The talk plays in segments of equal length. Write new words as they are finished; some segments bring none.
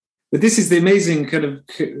But this is the amazing kind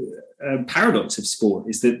of paradox of sport,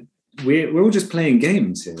 is that we're all just playing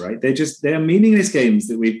games here, right? They're meaningless games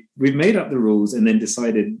that we've made up the rules and then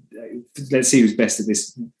decided, let's see who's best at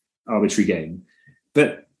this arbitrary game.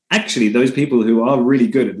 But actually, those people who are really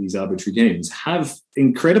good at these arbitrary games have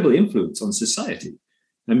incredible influence on society.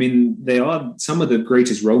 I mean, they are some of the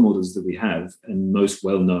greatest role models that we have and most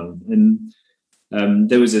well known. And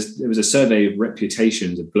there was a survey of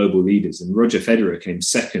reputations of global leaders, and Roger Federer came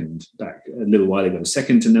second back a little while ago,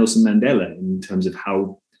 second to Nelson Mandela in terms of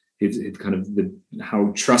how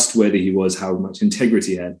how trustworthy he was, how much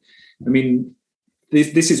integrity he had. I mean,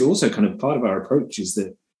 this is also kind of part of our approach, is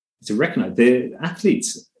that to recognize the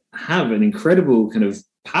athletes have an incredible kind of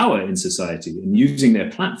power in society, and using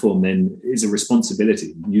their platform then is a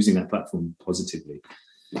responsibility, using that platform positively.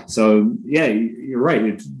 So yeah, you're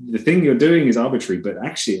right. The thing you're doing is arbitrary, but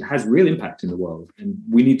actually it has real impact in the world, and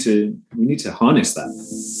we need to harness that.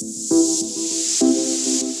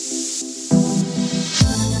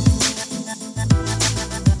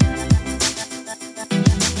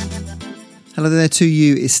 Hello there to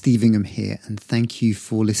you, it's Steve Ingham here, and thank you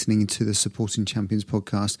for listening to the Supporting Champions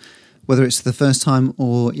podcast, whether it's the first time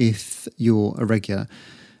or if you're a regular.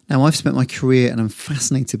 Now, I've spent my career and I'm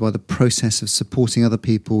fascinated by the process of supporting other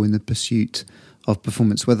people in the pursuit of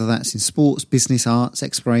performance, whether that's in sports, business, arts,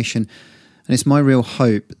 exploration. And it's my real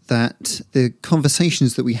hope that the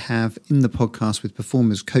conversations that we have in the podcast with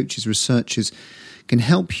performers, coaches, researchers can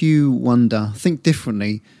help you wonder, think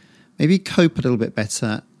differently, maybe cope a little bit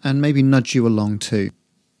better, and maybe nudge you along too.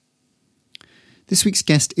 This week's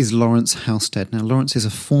guest is Laurence Halsted. Now, Laurence is a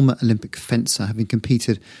former Olympic fencer, having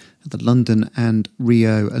competed at the London and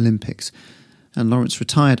Rio Olympics. And Laurence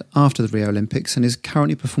retired after the Rio Olympics and is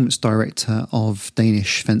currently performance director of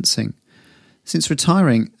Danish fencing. Since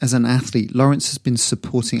retiring as an athlete, Laurence has been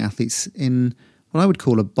supporting athletes in what I would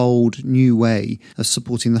call a bold new way of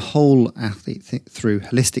supporting the whole athlete through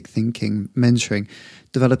holistic thinking, mentoring,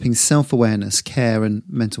 developing self-awareness, care and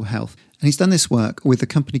mental health. And he's done this work with a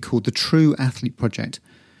company called the True Athlete Project.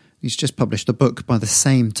 He's just published a book by the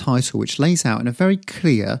same title, which lays out in a very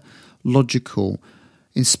clear, logical,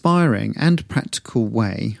 inspiring and practical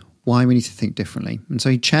way why we need to think differently. And so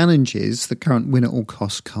he challenges the current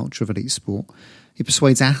win-at-all-costs culture of elite sport. He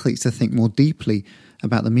persuades athletes to think more deeply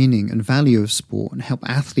about the meaning and value of sport and help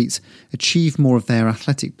athletes achieve more of their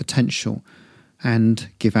athletic potential and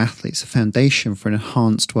give athletes a foundation for an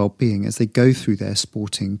enhanced well-being as they go through their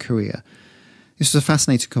sporting career. This was a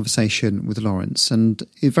fascinating conversation with Laurence, and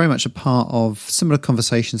it's very much a part of similar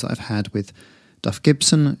conversations that I've had with Duff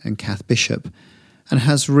Gibson and Kath Bishop, and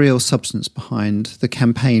has real substance behind the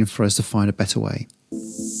campaign for us to find a better way.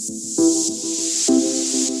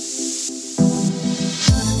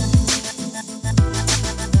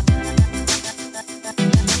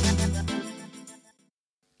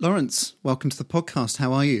 Laurence, welcome to the podcast.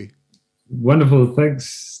 How are you? Wonderful.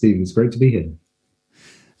 Thanks, Steve. It's great to be here.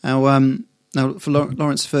 Now, for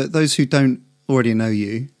Laurence, for those who don't already know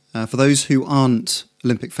you, for those who aren't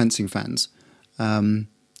Olympic fencing fans, can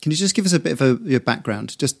you just give us a bit of your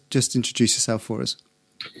background? Just introduce yourself for us.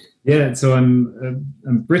 Yeah, so I'm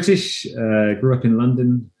British. Grew up in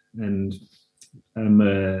London, and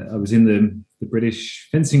I was in the British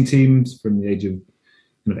fencing teams from the age of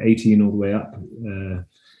 18 all the way up.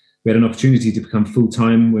 We had an opportunity to become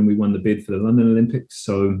full-time when we won the bid for the London Olympics.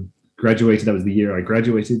 So graduated, that was the year I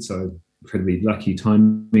graduated. So incredibly lucky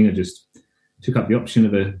timing. I just took up the option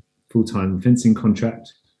of a full-time fencing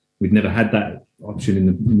contract. We'd never had that option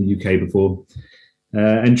in the UK before.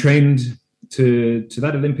 And trained to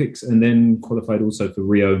that Olympics, and then qualified also for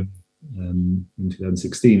Rio in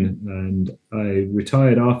 2016. And I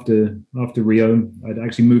retired after Rio. I'd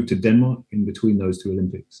actually moved to Denmark in between those two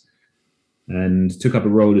Olympics, and took up a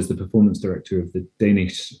role as the performance director of the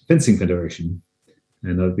Danish Fencing Federation.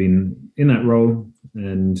 And I've been in that role,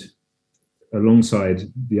 and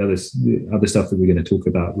alongside the other stuff that we're going to talk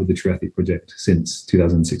about with the True Athlete Project since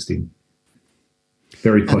 2016.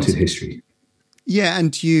 Very potted history. Yeah,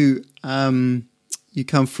 and you come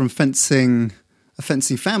from a fencing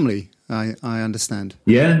family, I understand.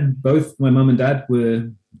 Yeah, both my mum and dad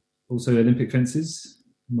were also Olympic fencers.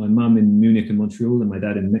 My mum in Munich and Montreal, and my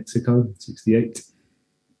dad in Mexico, 68.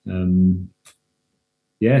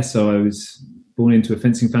 So I was born into a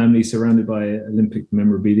fencing family, surrounded by Olympic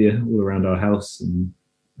memorabilia all around our house, and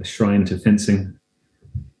a shrine to fencing.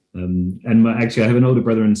 Actually, I have an older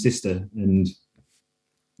brother and sister, and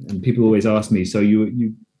people always ask me, so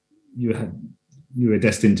you were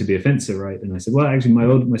destined to be a fencer, right? And I said, well, actually, my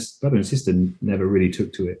brother and sister never really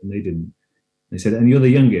took to it, and they didn't. They said, and you're the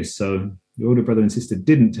youngest, so your older brother and sister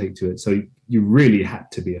didn't take to it, so you really had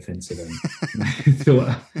to be a fencer then. And I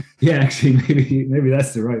thought, yeah, actually, maybe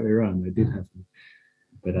that's the right way around. I did have to.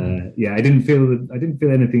 But yeah, I didn't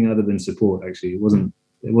feel anything other than support. Actually, it wasn't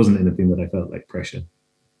anything that I felt like pressure.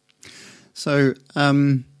 So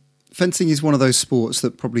fencing is one of those sports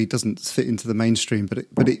that probably doesn't fit into the mainstream,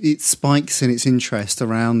 but it spikes in its interest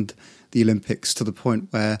around the Olympics to the point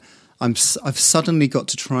where I've suddenly got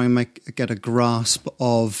to try and get a grasp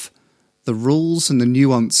of the rules and the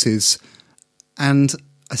nuances, and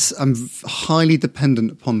I'm highly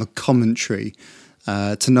dependent upon the commentary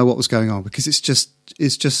to know what was going on, because it's just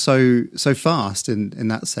so fast in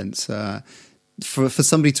that sense. For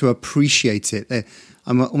somebody to appreciate it,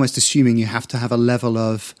 I'm almost assuming you have to have a level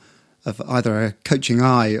of either a coaching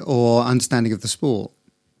eye or understanding of the sport.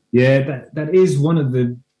 Yeah, that is one of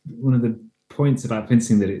the points about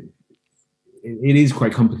fencing, that it is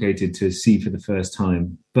quite complicated to see for the first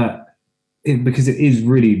time, but because it is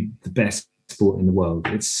really the best sport in the world.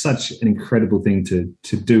 It's such an incredible thing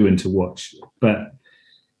to do and to watch. But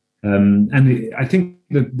I think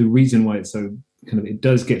the reason why it's so it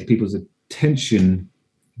does get people's attention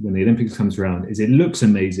when the Olympics comes around is it looks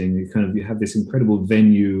amazing. You have this incredible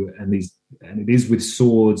venue, and it is with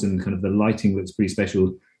swords, and the lighting looks pretty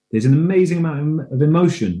special. There's an amazing amount of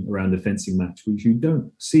emotion around a fencing match, which you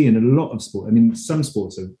don't see in a lot of sport. I mean, lots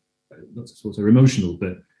of sports are emotional,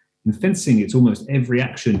 but in fencing, it's almost every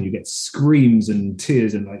action you get screams and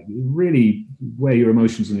tears, and really wear your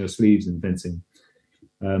emotions on your sleeves in fencing.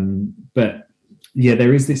 But yeah,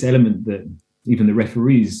 there is this element that even the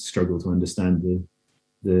referees struggle to understand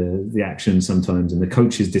the action sometimes, and the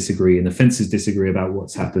coaches disagree, and the fencers disagree about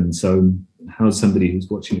what's happened. So how's somebody who's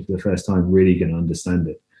watching it for the first time really going to understand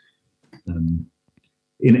it?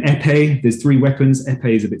 In épée, there's 3 weapons.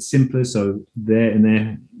 Épée is a bit simpler, so there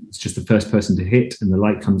it's just the first person to hit, and the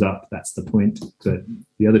light comes up. That's the point. But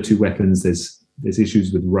the other 2 weapons, there's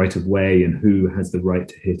issues with right of way and who has the right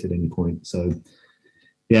to hit at any point. So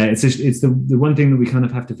yeah, it's the one thing that we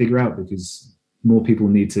have to figure out, because more people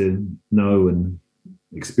need to know and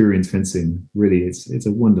experience fencing. Really, it's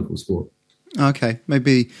a wonderful sport. Okay,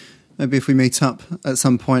 maybe if we meet up at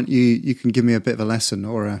some point, you can give me a bit of a lesson,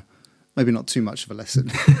 or maybe not too much of a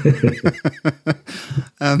lesson.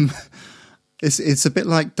 It's a bit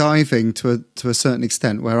like diving to a certain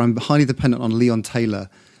extent, where I'm highly dependent on Leon Taylor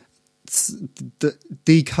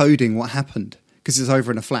decoding what happened, because it's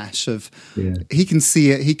over in a flash of he can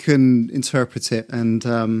see it, he can interpret it, and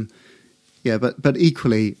but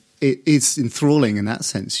equally it is enthralling in that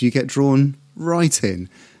sense. You get drawn right in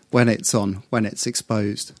when it's on, when it's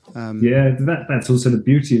exposed. That's also the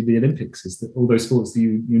beauty of the Olympics, is that all those sports that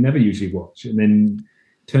you never usually watch, and then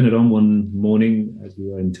turn it on one morning as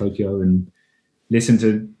we were in Tokyo and listen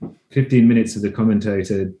to 15 minutes of the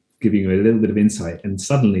commentator giving you a little bit of insight, and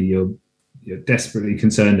suddenly you're desperately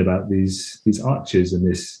concerned about these archers and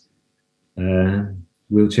this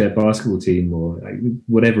wheelchair basketball team, or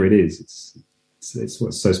whatever it is. It's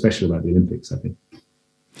what's so special about the Olympics, I think.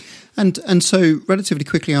 And so relatively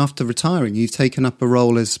quickly after retiring, you've taken up a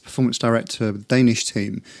role as performance director of the Danish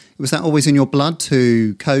team. Was that always in your blood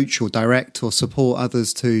to coach or direct or support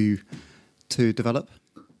others to develop?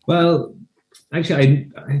 Well,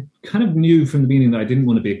 actually, I knew from the beginning that I didn't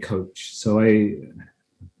want to be a coach. So I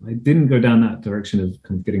didn't go down that direction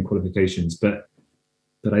of getting qualifications, but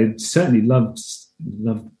I certainly loved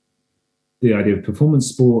the idea of performance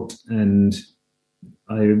sport, and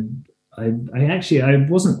I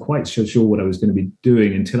wasn't quite so sure what I was going to be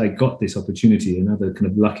doing until I got this opportunity, another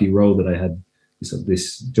lucky role that I had.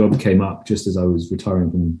 This job came up just as I was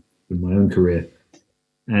retiring from my own career,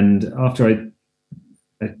 and after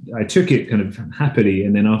I took it happily,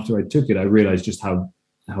 and then after I took it, I realized just how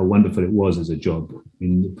wonderful it was as a job.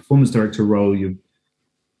 In the performance director role, you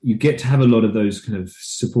get to have a lot of those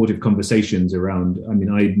supportive conversations around. I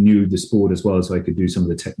mean, I knew the sport as well, so I could do some of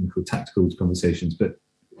the technical, tactical conversations, but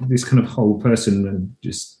this whole person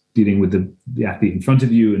just dealing with the athlete in front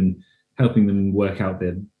of you and helping them work out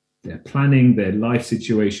their planning, their life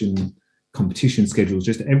situation, competition schedules,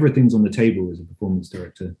 just everything's on the table as a performance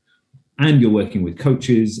director. And you're working with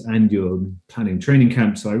coaches and you're planning training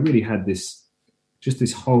camps. So I really had this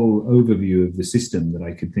whole overview of the system that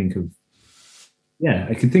I could think of. Yeah,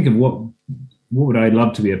 I could think of what would I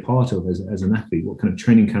love to be a part of as an athlete? What kind of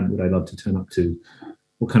training camp would I love to turn up to?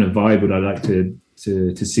 What kind of vibe would I like to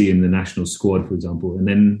see in the national squad, for example? And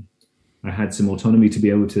then I had some autonomy to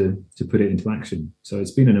be able to put it into action. So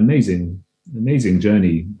it's been an amazing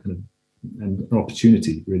journey and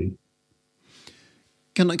opportunity, really.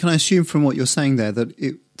 Can I assume from what you're saying there that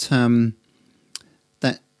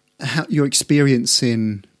your experience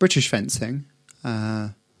in British fencing,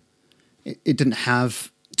 it didn't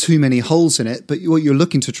have too many holes in it, but what you're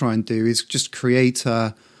looking to try and do is just create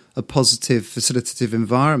a positive, facilitative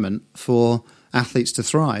environment for athletes to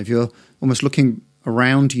thrive. You're almost looking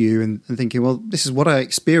around you and thinking, well, this is what I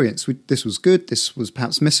experienced. This was good, this was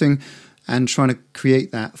perhaps missing, and trying to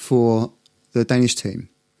create that for the Danish team.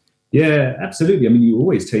 Yeah, absolutely. I mean, you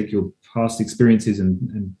always take your past experiences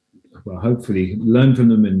and well, hopefully learn from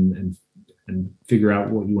them and figure out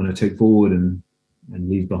what you want to take forward and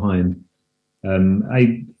leave behind.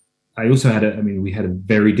 I also had we had a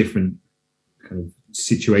very different kind of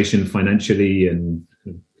situation financially, and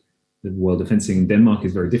the world of fencing in Denmark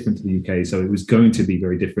is very different to the UK. So it was going to be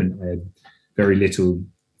very different. I had very little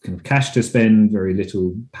kind of cash to spend, very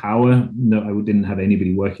little power. No, I didn't have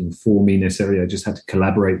anybody working for me necessarily. I just had to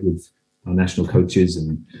collaborate with our national coaches.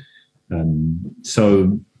 And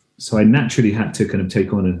so I naturally had to kind of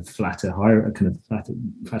take on a flatter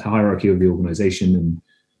hierarchy of the organization.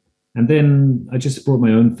 And then I just brought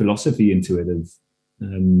my own philosophy into it of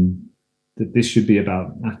that this should be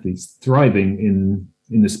about athletes thriving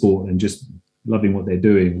in the sport and just loving what they're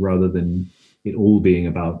doing, rather than it all being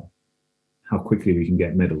about how quickly we can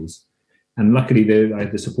get medals. And luckily, I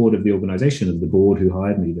had the support of the organization, of the board who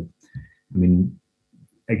hired me. I mean,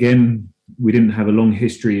 again, we didn't have a long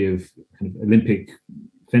history of kind of Olympic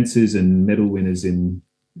fencers and medal winners in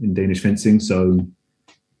Danish fencing. So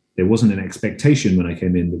there wasn't an expectation when I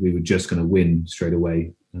came in that we were just going to win straight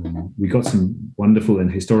away. We got some wonderful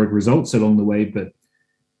and historic results along the way, but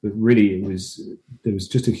really there was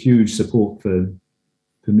just a huge support for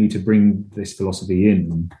me to bring this philosophy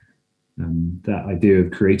in, and that idea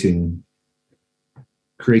of creating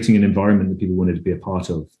an environment that people wanted to be a part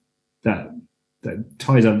of. That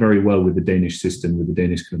ties up very well with the Danish system, with the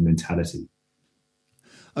Danish kind of mentality.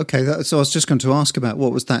 Okay, so I was just going to ask about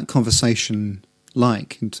what was that conversation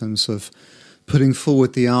like in terms of putting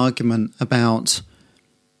forward the argument about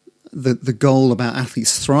the goal about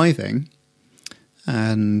athletes thriving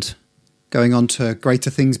and going on to greater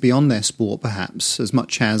things beyond their sport, perhaps, as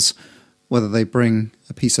much as whether they bring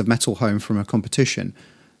a piece of metal home from a competition.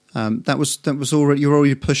 That was already, you're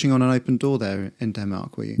already pushing on an open door there in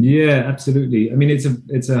Denmark, were you? Yeah, absolutely. I mean,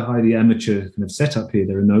 it's a highly amateur kind of setup here.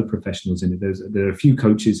 There are no professionals in it. There are a few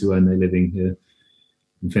coaches who earn their living here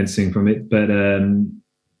and fencing from it, but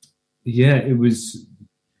it was.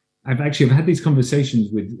 I've had these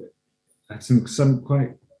conversations with some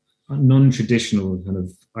quite non-traditional kind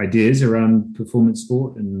of ideas around performance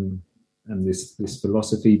sport and this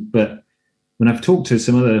philosophy. But when I've talked to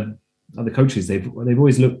some other coaches, they've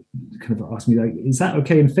always asked me, like, is that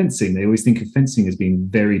okay in fencing? They always think of fencing as being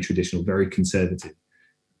very traditional, very conservative.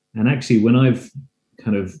 And actually, when I've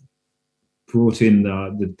kind of brought in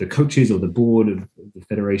the coaches or the board of the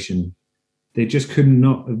federation, they just could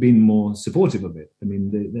not have been more supportive of it. I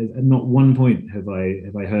mean, at not one point have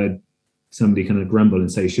I heard somebody kind of grumble and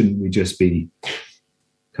say, shouldn't we just be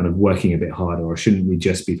kind of working a bit harder, or shouldn't we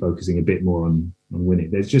just be focusing a bit more on winning?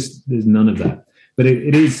 There's none of that. But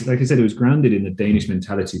it is, like I said, it was grounded in the Danish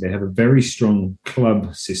mentality. They have a very strong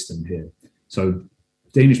club system here. So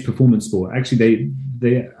Danish performance sport, actually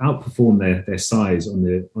they outperform their size on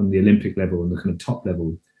the Olympic level, on the kind of top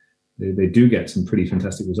level. They do get some pretty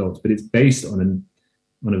fantastic results, but it's based on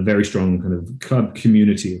a very strong kind of club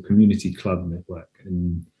community, a community club network.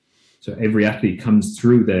 And so every athlete comes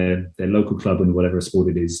through their local club, and whatever sport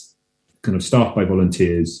it is, kind of staffed by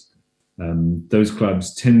volunteers. Those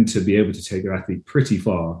clubs tend to be able to take their athlete pretty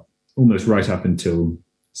far, almost right up until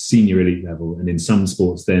senior elite level. And in some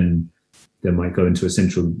sports, then they might go into a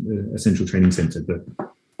central training center. But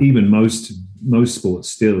even most sports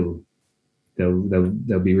still,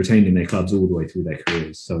 they'll be retained in their clubs all the way through their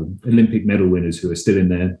careers. So Olympic medal winners who are still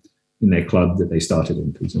in their club that they started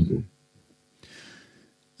in, for example.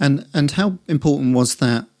 And how important was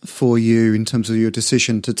that for you in terms of your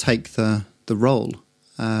decision to take the role?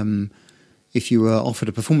 If you were offered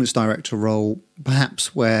a performance director role,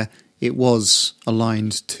 perhaps where it was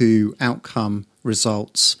aligned to outcome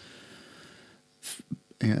results,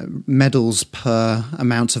 medals per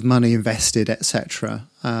amount of money invested, etc.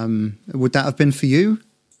 Would that have been for you?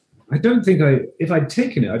 I don't think if I'd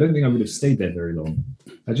taken it, I don't think I would have stayed there very long.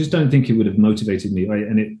 I just don't think it would have motivated me.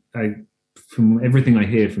 From everything I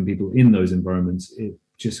hear from people in those environments, it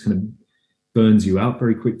just kind of burns you out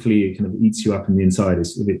very quickly. It kind of eats you up in the inside,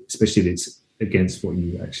 especially if it's against what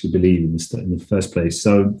you actually believe in the first place.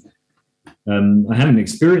 So I haven't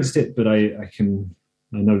experienced it, but I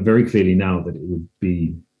know very clearly now that it would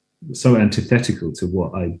be so antithetical to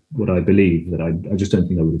what I believe that I just don't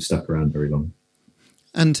think I would have stuck around very long.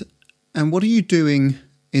 And what are you doing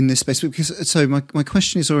in this space? Because so my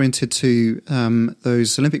question is oriented to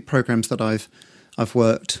those Olympic programs that I've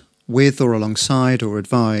worked with or alongside or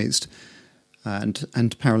advised, and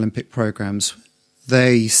Paralympic programs.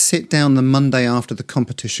 They sit down the Monday after the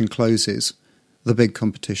competition closes, the big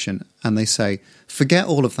competition, and they say, forget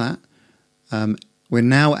all of that. We're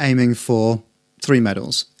now aiming for 3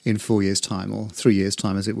 medals in 4 years' time, or 3 years'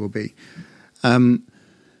 time as it will be.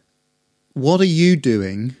 What are you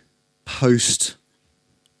doing post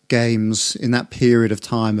games in that period of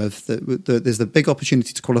time of there's the big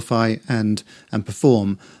opportunity to qualify and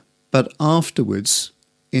perform, but afterwards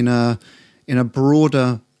in a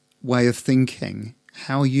broader way of thinking,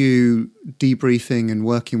 how are you debriefing and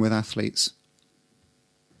working with athletes?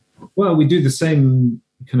 Well, we do the same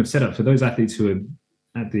kind of setup for those athletes who are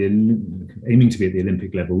aiming to be at the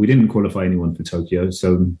Olympic level. We didn't qualify anyone for Tokyo,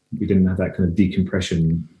 so we didn't have that kind of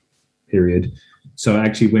decompression period. So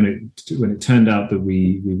actually, when it turned out that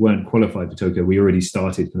we weren't qualified for Tokyo, we already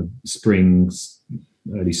started kind of spring,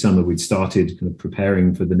 early summer. We'd started kind of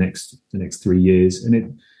preparing for the next 3 years, and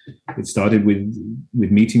it started with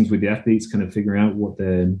meetings with the athletes, kind of figuring out what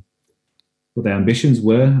their ambitions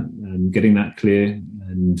were, and getting that clear,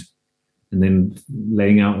 and then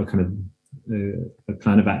laying out a kind of a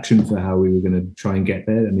plan of action for how we were going to try and get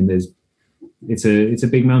there. I mean, it's a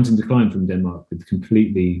big mountain to climb from Denmark with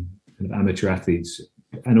completely kind of amateur athletes,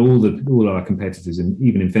 and all our competitors, and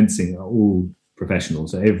even in fencing, are all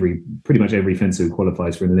professionals. So pretty much every fencer who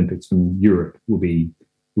qualifies for an Olympics from Europe will be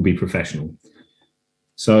professional.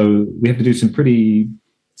 So we have to do some pretty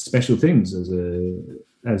special things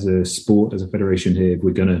as a sport, as a federation here, if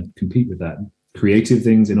we're going to compete with that. Creative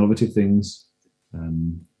things, innovative things.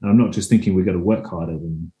 And I'm not just thinking we've got to work harder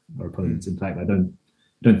than our opponents. In fact, I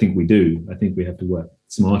don't think we do. I think we have to work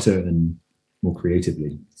smarter and more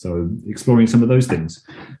creatively. So exploring some of those things.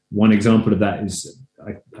 One example of that is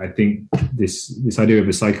I think this idea of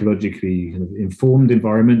a psychologically kind of informed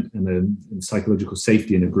environment and psychological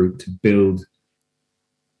safety in a group to build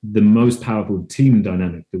the most powerful team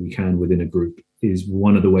dynamic that we can within a group is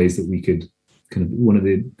one of the ways that we could one of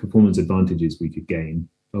the performance advantages we could gain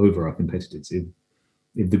over our competitors.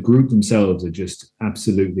 If the group themselves are just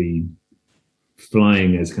absolutely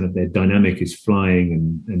flying, as kind of their dynamic is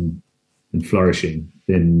flying and flourishing,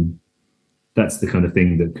 then that's the kind of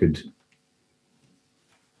thing that could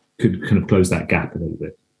kind of close that gap a little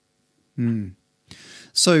bit.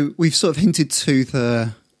 So we've sort of hinted to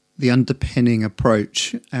the underpinning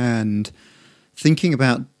approach and thinking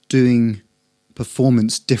about doing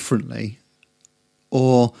performance differently,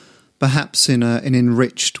 or perhaps in an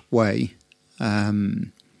enriched way,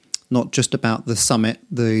 not just about the summit,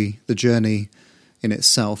 the journey in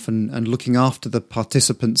itself, and looking after the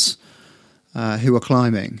participants who are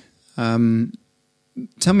climbing.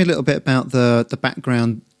 Tell me a little bit about the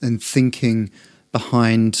background and thinking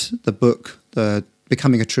behind the book, the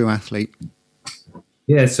Becoming a True Athlete.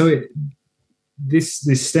 Yeah, so this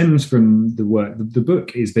stems from the work. The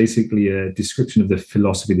book is basically a description of the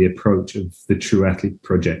philosophy, the approach of the True Athlete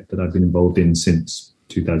project that I've been involved in since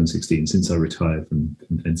 2016, since I retired from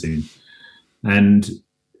fencing. And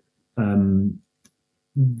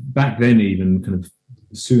back then, even kind of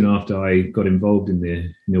soon after I got involved in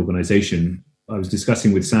the organization, I was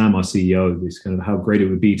discussing with Sam, our CEO, this kind of how great it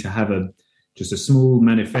would be to have just a small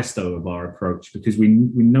manifesto of our approach, because we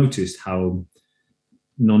noticed how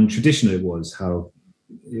non-traditional it was, how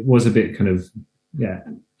it was a bit kind of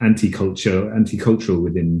anti-cultural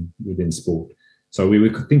within sport. So we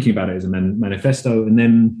were thinking about it as a manifesto, and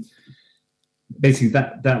then basically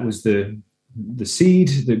that was the seed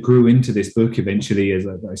that grew into this book eventually, as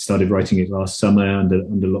I started writing it last summer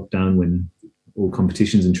under lockdown when all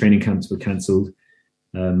competitions and training camps were cancelled,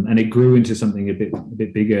 and it grew into something a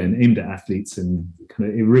bit bigger and aimed at athletes, and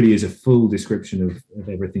kind of it really is a full description of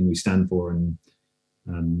everything we stand for, and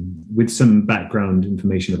with some background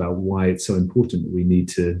information about why it's so important that we need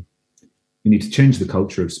to change the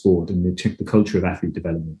culture of sport and the culture of athlete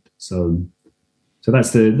development. So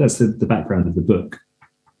that's the background of the book.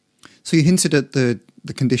 So you hinted at the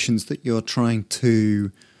conditions that you're trying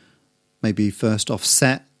to maybe first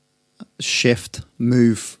offset, shift,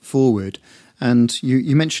 move forward. And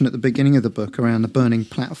you mentioned at the beginning of the book around the burning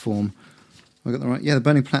platform. I got that right? Yeah, the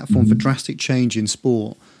burning platform for drastic change in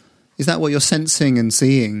sport. Is that what you're sensing and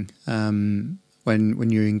seeing when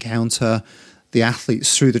you encounter the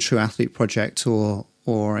athletes through the True Athlete Project or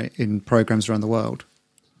in programs around the world?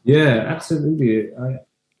 Yeah, absolutely. I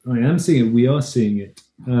am seeing it. We are seeing it.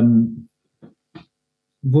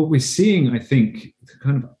 What we're seeing, I think,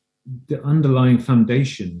 kind of the underlying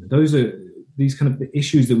foundation. Those are these kind of the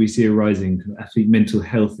issues that we see arising: kind of athlete mental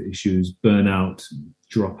health issues, burnout,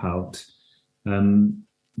 dropout,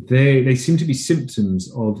 they seem to be symptoms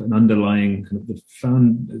of an underlying kind of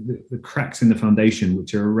the cracks in the foundation,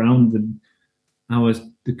 which are around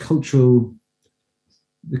the cultural,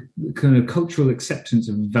 the kind of cultural acceptance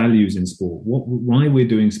of values in sport, why we're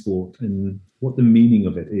doing sport and what the meaning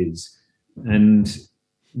of it is. And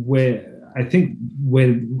I think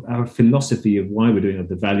where our philosophy of why we're doing it,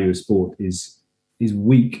 the value of sport is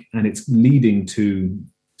weak, and it's leading to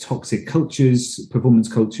toxic cultures, performance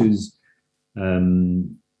cultures,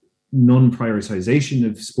 non-prioritization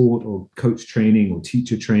of sport or coach training or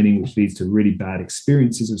teacher training, which leads to really bad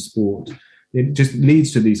experiences of sport. It just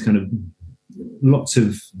leads to these kind of lots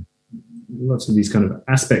of these kind of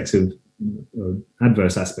aspects of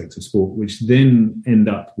adverse aspects of sport, which then end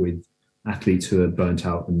up with athletes who are burnt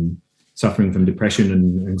out and suffering from depression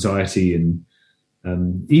and anxiety, and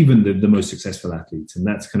even the most successful athletes. And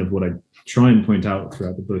that's kind of what I try and point out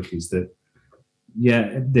throughout the book, is that,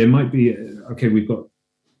 yeah, there might be, we've got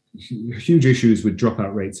huge issues with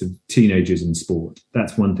dropout rates of teenagers in sport.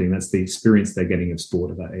 That's one thing. That's the experience they're getting of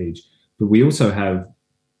sport at that age. But we also have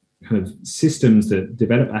kind of systems that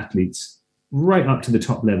develop athletes right up to the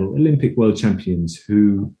top level, Olympic world champions,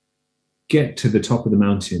 who get to the top of the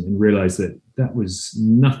mountain and realize that was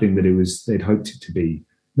nothing that they'd hoped it to be,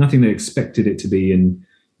 nothing they expected it to be, and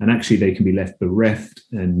actually they can be left bereft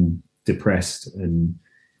and depressed, and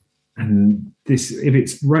this, if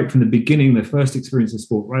it's right from the beginning, the first experience of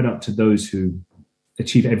sport, right up to those who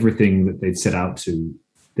achieve everything that they'd set out to,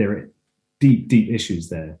 there are deep issues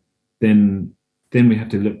there. Then we have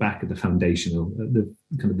to look back at the foundational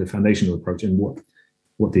approach and what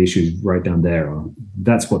the issues right down there are.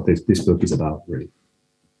 That's what this book is about, really.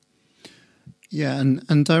 Yeah,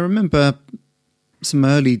 and I remember some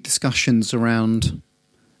early discussions around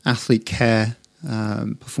athlete care,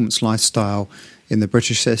 performance lifestyle in the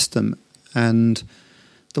British system, and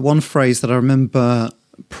the one phrase that I remember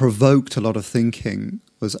provoked a lot of thinking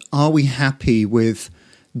was, "Are we happy with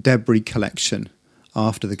debris collection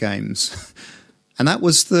after the games?" And that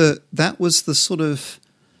was the sort of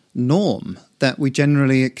norm that we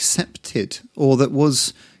generally accepted, or that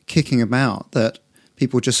was kicking about, that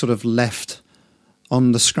people just sort of left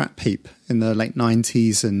on the scrap heap in the late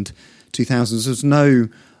 90s and 2000s. There was no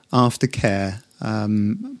aftercare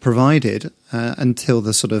provided until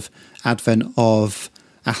the sort of advent of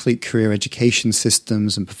athlete career education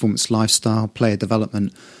systems and performance lifestyle, player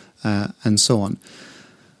development, and so on.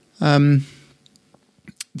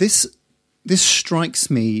 This strikes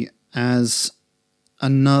me as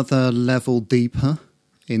another level deeper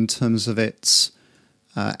in terms of its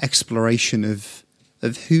exploration of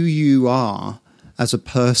who you are as a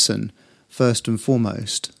person, first and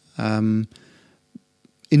foremost,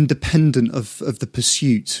 independent of the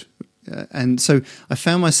pursuit. And so I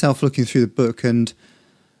found myself looking through the book and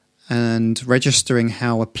registering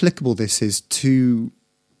how applicable this is to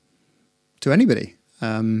anybody.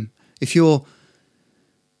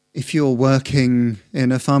 If you're working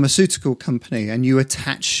in a pharmaceutical company and you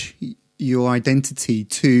attach your identity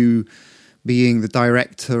to being the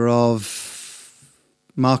director of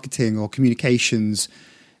marketing or communications,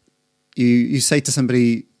 you say to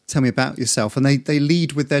somebody, "Tell me about yourself," and they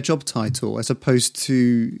lead with their job title as opposed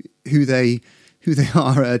to who they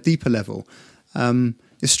are at a deeper level.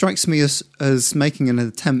 It strikes me as making an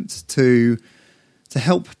attempt to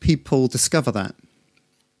help people discover that.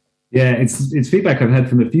 Yeah, it's feedback I've had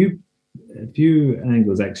from a few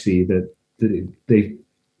angles, actually, that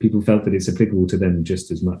people felt that it's applicable to them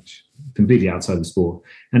just as much, completely outside of sport.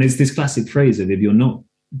 And it's this classic phrase of, if you're not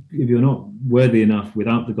worthy enough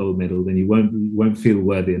without the gold medal, then you won't feel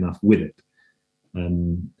worthy enough with it.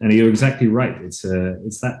 And you're exactly right. It's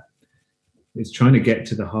trying to get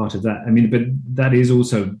to the heart of that. I mean, but that is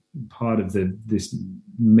also part of this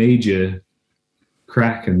major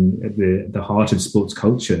crack and at the heart of sports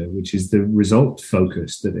culture, which is the result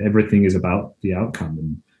focus, that everything is about the outcome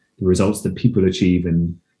and the results that people achieve,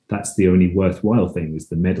 and that's the only worthwhile thing, is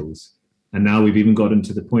the medals. And now we've even gotten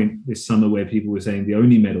to the point this summer where people were saying the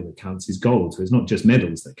only medal that counts is gold. So it's not just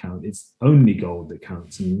medals that count, it's only gold that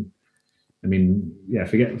counts. And I mean, yeah,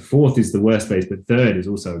 forget fourth is the worst place, but third is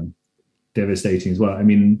also devastating as well. I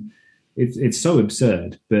mean, it's so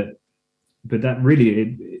absurd, but that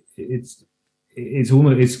really it's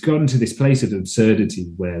gotten to this place of absurdity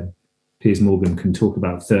where Piers Morgan can talk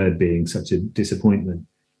about third being such a disappointment,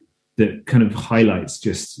 that kind of highlights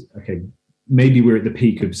just, okay, maybe we're at the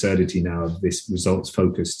peak absurdity now of this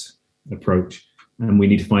results-focused approach, and we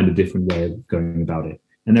need to find a different way of going about it.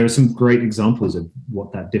 And there are some great examples of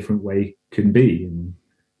what that different way can be. And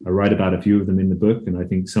I write about a few of them in the book, and I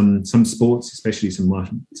think some sports, especially some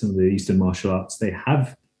of the Eastern martial arts, they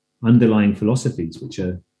have underlying philosophies which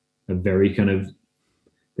are very kind of,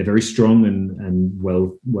 they're very strong and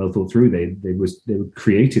well thought through. They were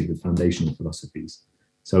created with foundational philosophies.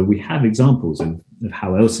 So we have examples of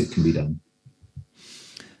how else it can be done.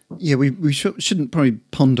 Yeah, we shouldn't probably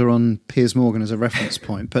ponder on Piers Morgan as a reference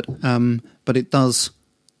point, but it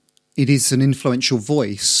is an influential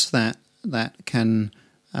voice that can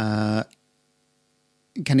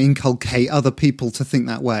inculcate other people to think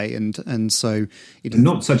that way, and so it is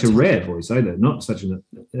not such a rare voice either. Not such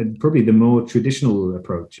probably the more traditional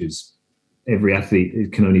approach is every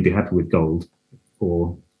athlete can only be happy with gold,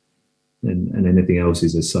 and anything else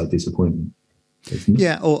is a slight disappointment.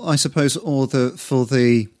 Yeah, or I suppose,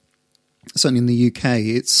 certainly in the UK,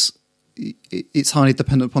 it's highly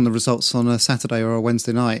dependent upon the results on a Saturday or a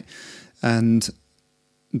Wednesday night, and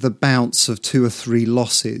the bounce of 2 or 3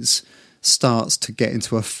 losses starts to get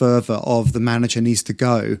into a fervour of the manager needs to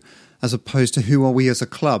go, as opposed to who are we as a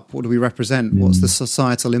club? What do we represent? What's the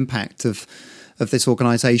societal impact of this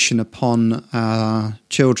organisation upon our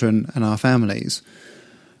children and our families?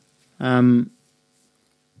 The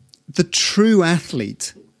true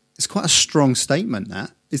athlete is quite a strong statement.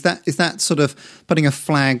 That is that sort of putting a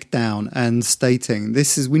flag down and stating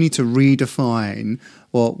we need to redefine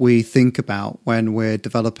what we think about when we're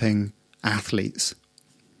developing athletes.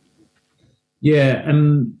 Yeah, I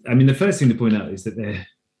mean, the first thing to point out is that I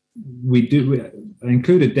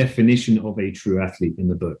include a definition of a true athlete in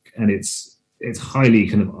the book, and it's highly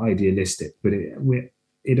kind of idealistic, but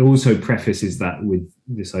it also prefaces that with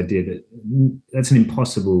this idea that that's an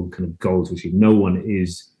impossible kind of goal to achieve. No one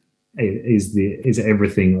is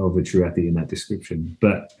everything of a true athlete in that description.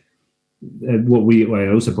 But what I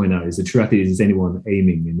also point out is the true athlete is anyone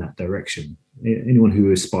aiming in that direction. Anyone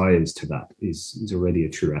who aspires to that is already a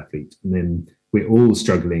true athlete. And then we're all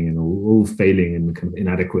struggling and all failing and kind of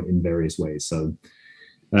inadequate in various ways. So,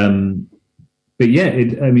 but yeah,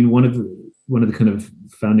 one of the kind of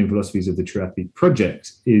founding philosophies of the True Athlete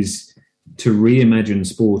Project is to reimagine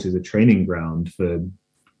sport as a training ground for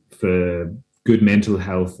good mental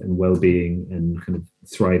health and well-being and kind of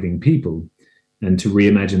thriving people, and to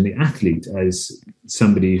reimagine the athlete as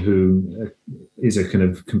somebody who is a kind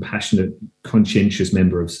of compassionate, conscientious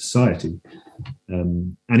member of society.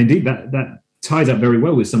 And indeed, that ties up very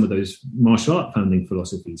well with some of those martial art founding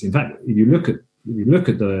philosophies. In fact, if you look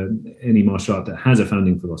at any martial art that has a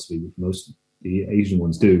founding philosophy, which most the Asian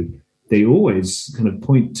ones do, they always kind of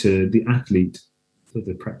point to the athlete,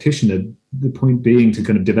 the practitioner, the point being to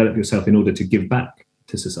kind of develop yourself in order to give back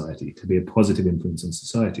to society, to be a positive influence on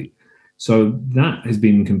society. So that has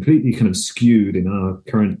been completely kind of skewed in our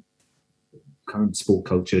current sport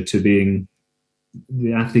culture to being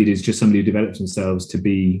the athlete is just somebody who develops themselves to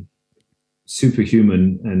be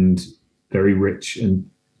superhuman and very rich and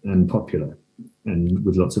popular and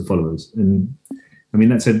with lots of followers. And I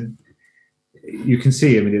mean, you can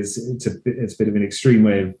see, I mean, it's a bit of an extreme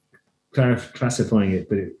way of classifying it,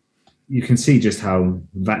 but you can see just how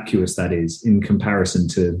vacuous that is in comparison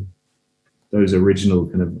to those original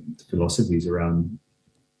kind of philosophies around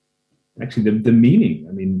actually the meaning.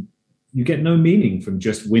 I mean, you get no meaning from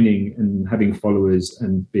just winning and having followers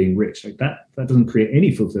and being rich. Like that doesn't create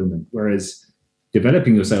any fulfillment. Whereas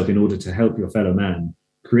developing yourself in order to help your fellow man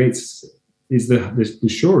is the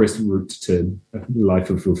surest route to a life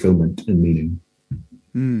of fulfillment and meaning.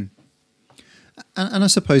 Mm. And I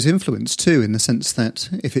suppose influence too, in the sense that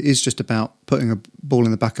if it is just about putting a ball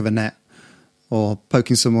in the back of a net or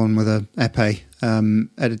poking someone with a épée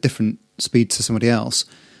at a different speed to somebody else,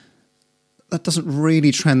 that doesn't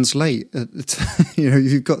really translate.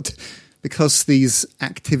 You've got because these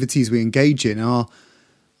activities we engage in are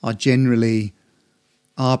generally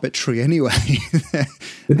arbitrary anyway.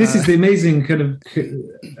 But this is the amazing kind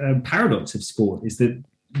of paradox of sport, is that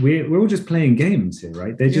we're all just playing games here,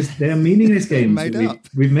 right? They're meaningless games.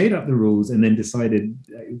 We've made up the rules and then decided,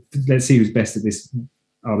 let's see who's best at this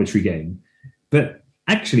arbitrary game. But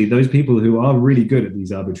actually, those people who are really good at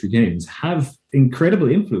these arbitrary games have incredible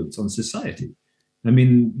influence on society. I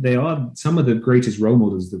mean, they are some of the greatest role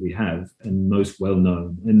models that we have and most well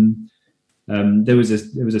known. And there was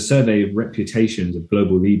a survey of reputations of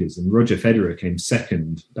global leaders, and Roger Federer came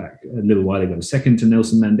second back a little while ago, second to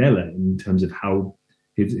Nelson Mandela in terms of how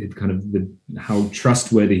how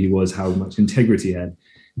trustworthy he was, how much integrity he had.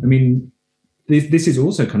 I mean, this is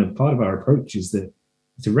also kind of part of our approach, is that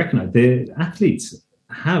to recognize the athletes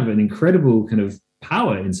have an incredible kind of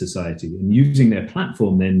power in society, and using their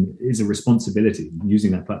platform then is a responsibility,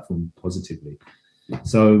 using that platform positively.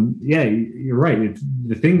 So yeah, you're right.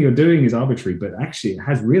 The thing you're doing is arbitrary, but actually it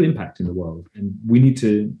has real impact in the world, and we need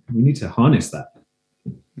to harness that.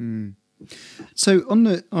 Mm. So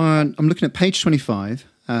I'm looking at page 25.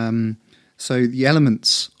 So the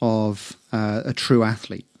elements of a true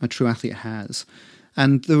athlete has,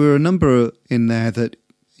 and there were a number in there that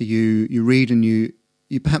you read, and you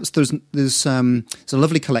perhaps there's a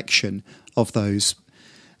lovely collection of those,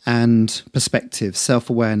 and perspective,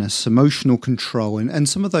 self-awareness, emotional control, and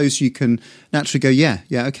some of those you can naturally go, yeah,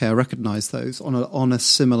 okay, I recognise those on a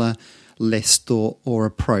similar list or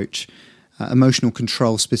approach. Emotional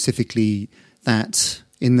control specifically, that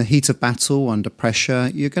in the heat of battle, under pressure,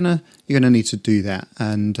 you're gonna need to do that,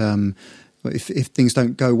 and if things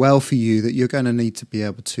don't go well for you, that you're going to need to be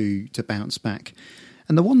able to bounce back.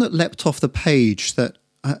 And the one that leapt off the page that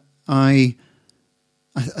I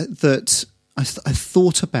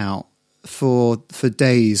thought about for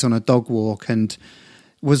days on a dog walk, and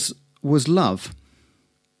was love.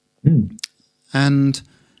 And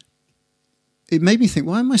it made me think,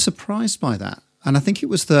 why am I surprised by that? And I think it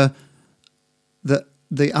was the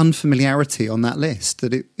unfamiliarity on that list,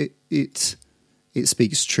 that it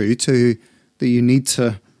speaks true to that you need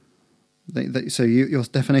to. So your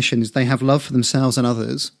definition is they have love for themselves and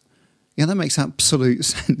others. Yeah, that makes absolute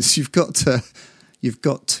sense. You've got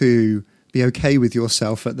to be okay with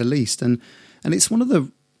yourself at the least, and it's one of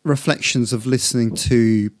the reflections of listening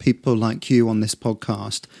to people like you on this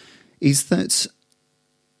podcast, is that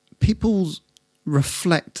people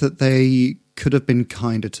reflect that they could have been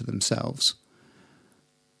kinder to themselves.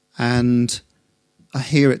 And I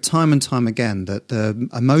hear it time and time again that the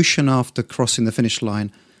emotion after crossing the finish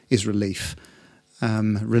line is relief.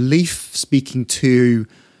 Relief, speaking to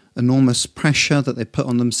enormous pressure that they put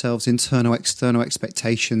on themselves, internal, external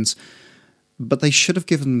expectations, but they should have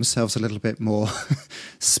given themselves a little bit more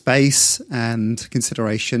space and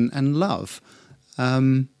consideration and love.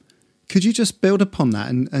 Could you just build upon that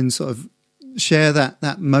and sort of share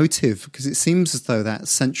that motive? Because it seems as though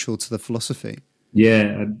that's central to the philosophy.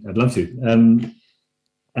 Yeah, I'd love to.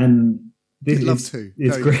 And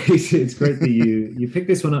it's great. It's great that you picked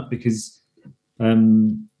this one up, because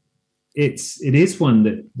it is one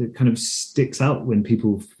that kind of sticks out when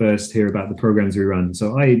people first hear about the programs we run.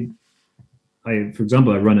 So I for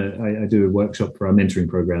example, I do a workshop for our mentoring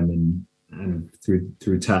program and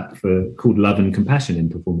through TAP called Love and Compassion in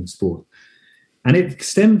Performance Sport. And it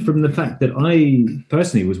stemmed from the fact that I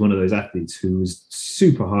personally was one of those athletes who was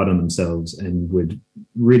super hard on themselves and would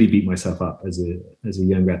really beat myself up as a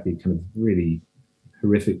young athlete, kind of really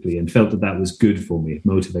horrifically, and felt that was good for me,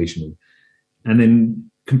 motivational. And then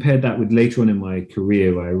compared that with later on in my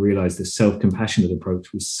career, where I realized the self-compassionate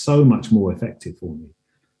approach was so much more effective for me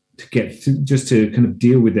to get just to kind of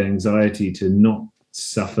deal with the anxiety, to not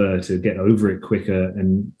suffer, to get over it quicker,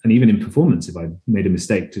 and even in performance, if I made a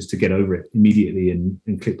mistake, just to get over it immediately and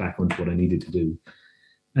click back onto what I needed to do.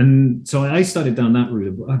 And so I started down that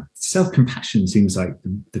route of self-compassion. Seems like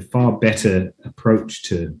the far better approach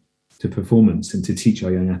to performance and to teach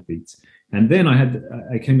our young athletes. And then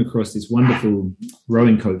I came across this wonderful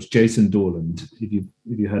rowing coach, Jason Dorland, if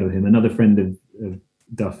you heard of him, another friend of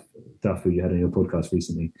Duff, who you had on your podcast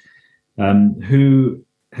recently, who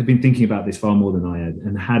had been thinking about this far more than I had,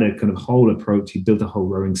 and had a kind of whole approach. He built a whole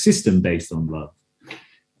rowing system based on love.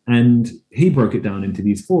 And he broke it down into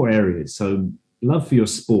these 4 areas. So love for your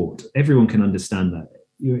sport, everyone can understand that.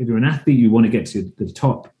 If you're an athlete, you want to get to the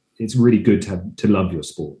top, it's really good to love your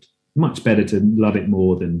sport. Much better to love it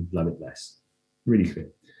more than love it less. Really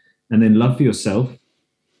clear. And then love for yourself.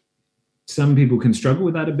 Some people can struggle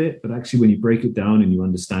with that a bit, but actually when you break it down and you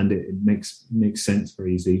understand it, it makes sense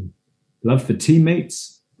very easy. Love for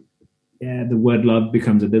teammates. Yeah, the word love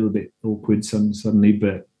becomes a little bit awkward suddenly,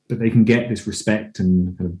 but they can get this respect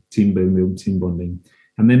and kind of team building, team bonding.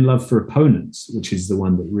 And then love for opponents, which is the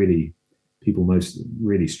one that really people most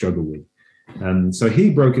really struggle with. So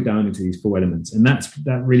he broke it down into these 4 elements, and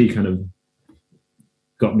that really kind of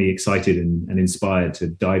got me excited and inspired to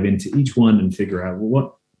dive into each one and figure out,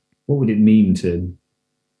 well, what would it mean to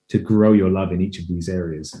grow your love in each of these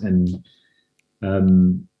areas. And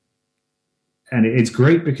it's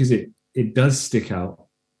great because it does stick out.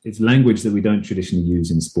 It's language that we don't traditionally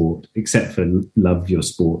use in sport, except for love your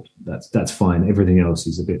sport. That's fine. Everything else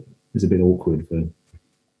is a bit awkward for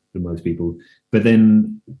most people. But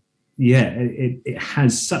then, yeah, it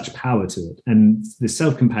has such power to it. And the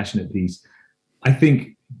self-compassionate piece, I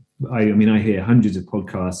think, I hear hundreds of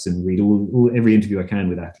podcasts and read every interview I can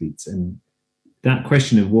with athletes. And that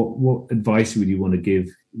question of what advice would you want to give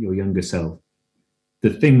your younger self? The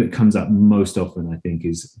thing that comes up most often, I think,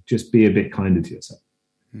 is just be a bit kinder to yourself.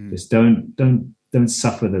 Just don't don't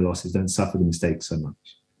suffer the losses, don't suffer the mistakes so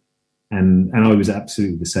much. And I was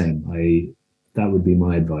absolutely the same. That would be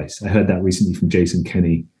my advice. I heard that recently from Jason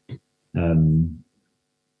Kenny. And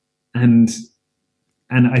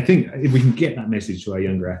I think if we can get that message to our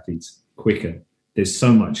younger athletes quicker, there's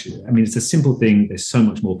so much. I mean, it's a simple thing. There's so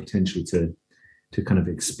much more potential to kind of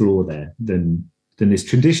explore there than this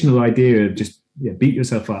traditional idea of just beat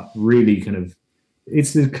yourself up. Really, kind of,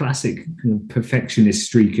 it's the classic perfectionist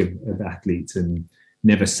streak of athletes, and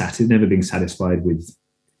never being satisfied with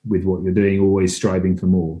what you're doing, always striving for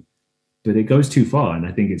more. But it goes too far, and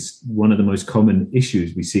I think it's one of the most common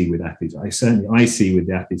issues we see with athletes. I see with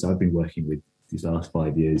the athletes I've been working with these last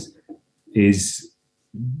 5 years, is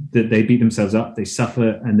that they beat themselves up, they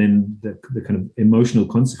suffer, and then the kind of emotional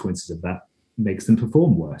consequences of that makes them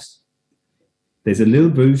perform worse. There's a little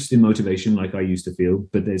boost in motivation, like I used to feel,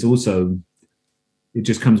 but there's also, it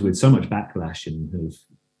just comes with so much backlash and kind of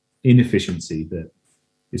inefficiency that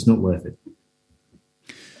it's not worth it.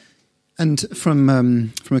 And from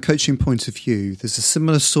a coaching point of view, there's a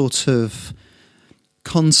similar sort of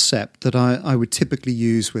concept that I would typically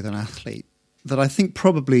use with an athlete that I think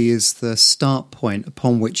probably is the start point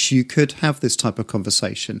upon which you could have this type of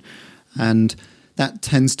conversation. And that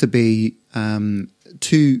tends to be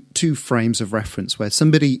two frames of reference where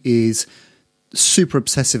somebody is super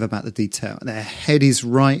obsessive about the detail. Their head is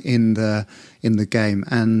right in the game,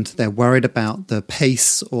 and they're worried about the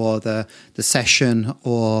pace or the session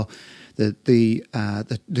or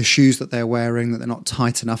the shoes that they're wearing, that they're not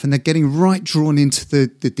tight enough, and they're getting right drawn into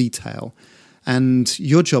the detail. And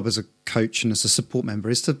your job as a coach and as a support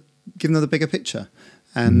member is to give them the bigger picture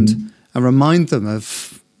and remind them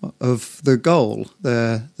of the goal,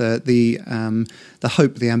 the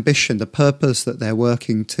hope, the ambition, the purpose that they're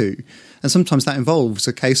working to. And sometimes that involves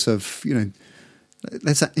a case of,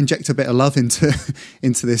 let's inject a bit of love into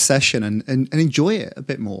this session and enjoy it a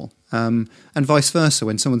bit more. And vice versa,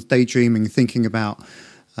 when someone's daydreaming, thinking about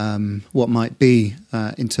what might be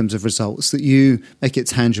in terms of results, that you make it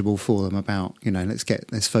tangible for them about,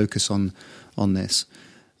 let's focus on this.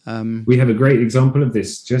 We have a great example of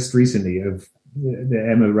this just recently of the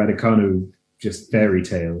Emma Raducanu just fairy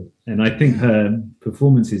tale. And I think her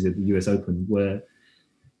performances at the US Open were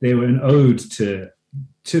an ode to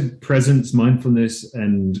presence, mindfulness,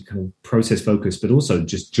 and kind of process focus, but also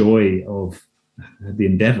just joy of the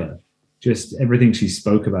endeavor. Just everything she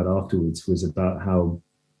spoke about afterwards was about how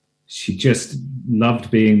she just loved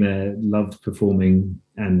being there, loved performing,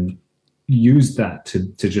 and used that to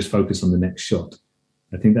just focus on the next shot.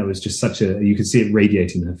 I think that was just you could see it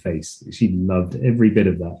radiating in her face. She loved every bit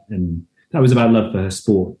of that. And that was about love for her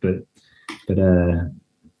sport. But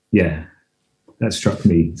that struck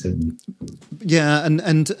me certainly. Yeah,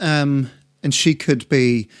 and she could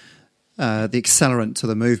be the accelerant to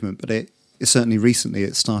the movement, but it certainly recently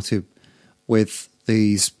it started with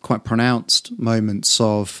these quite pronounced moments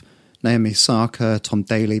of Naomi Osaka, Tom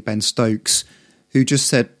Daley, Ben Stokes, who just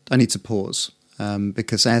said, I need to pause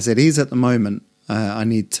because as it is at the moment, I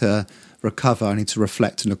need to recover, I need to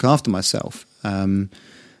reflect and look after myself.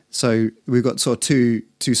 So we've got sort of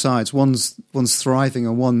two sides. One's thriving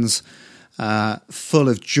and one's full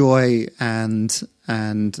of joy and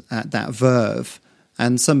at that verve,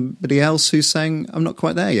 and somebody else who's saying, I'm not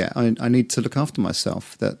quite there yet. I need to look after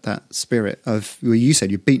myself. That spirit of, well, you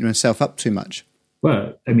said you're beating yourself up too much.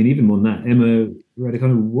 Well, I mean, even more than that, Emma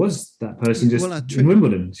Raducanu was that person in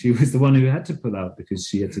Wimbledon. She was the one who had to pull out because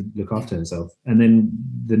she had to look after herself. And then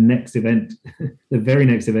the next event, the very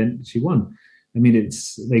next event, she won. I mean,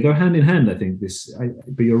 they go hand in hand, I think.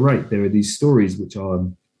 But you're right. There are these stories which are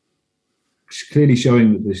clearly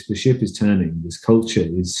showing that the ship is turning. This culture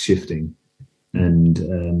is shifting, and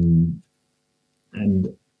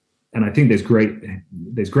I think there's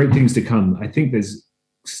great things to come. I think there's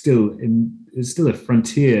still a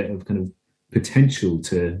frontier of kind of potential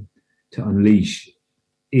to unleash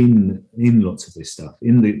in lots of this stuff,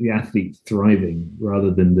 in the athlete thriving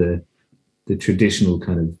rather than the traditional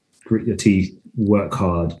kind of grit your teeth, work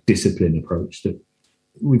hard, discipline approach that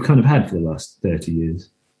we've kind of had for the last 30 years.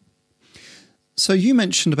 So you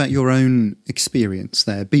mentioned about your own experience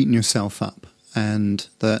there, beating yourself up, and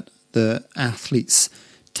that the athletes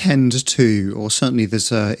tend to, or certainly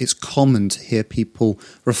it's common to hear people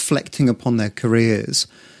reflecting upon their careers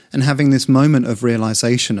and having this moment of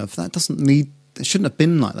realization of it shouldn't have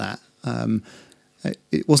been like that.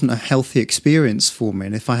 It wasn't a healthy experience for me,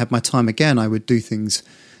 and if I had my time again, I would do things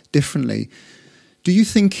differently. Do you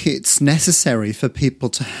think it's necessary for people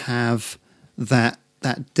to have that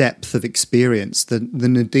depth of experience, the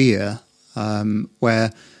nadir,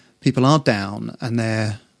 where people are down and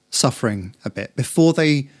they're suffering a bit before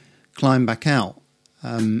they climb back out?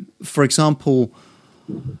 For example,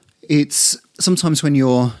 it's sometimes when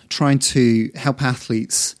you're trying to help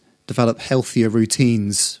athletes develop healthier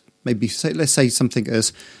routines, maybe let's say something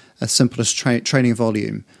as simple as training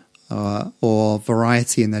volume or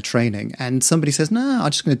variety in their training, and somebody says, "No,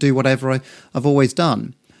 I'm just going to do whatever I've always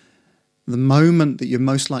done." The moment that you're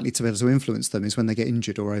most likely to be able to influence them is when they get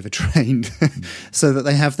injured or overtrained, so that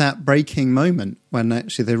they have that breaking moment when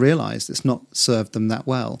actually they realise it's not served them that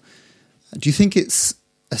well. Do you think it's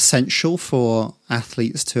essential for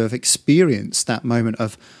athletes to have experienced that moment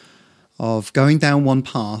of going down one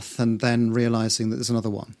path and then realising that there's another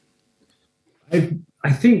one?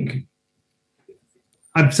 I think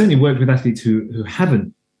I've certainly worked with athletes who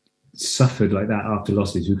haven't suffered like that after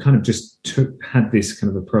losses, who kind of just had this kind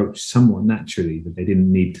of approach somewhat naturally, that they didn't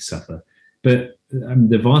need to suffer. But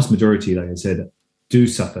the vast majority, like I said, do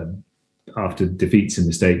suffer after defeats and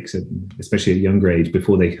mistakes, especially at a younger age,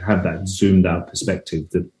 before they have that zoomed out perspective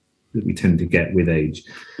that we tend to get with age.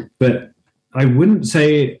 But I wouldn't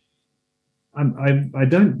say, I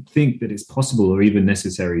don't think that it's possible or even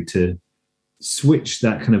necessary to switch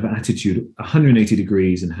that kind of attitude 180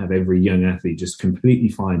 degrees and have every young athlete just completely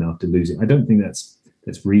fine after losing. I don't think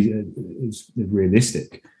it's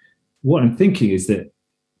realistic. What I'm thinking is that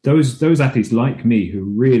those athletes like me who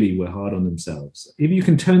really were hard on themselves, if you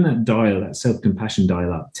can turn that dial, that self-compassion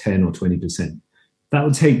dial up 10 or 20%, that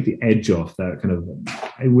would take the edge off that kind of,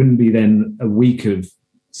 it wouldn't be then a week of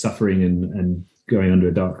suffering and going under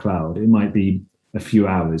a dark cloud. It might be a few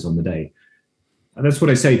hours on the day. And that's what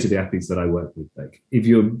I say to the athletes that I work with. Like, if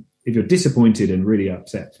you're disappointed and really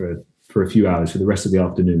upset for a few hours for the rest of the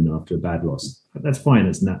afternoon after a bad loss, that's fine.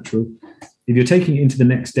 It's natural. If you're taking it into the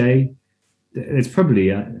next day, it's probably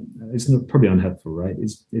unhelpful, right?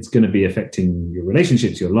 It's going to be affecting your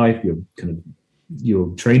relationships, your life,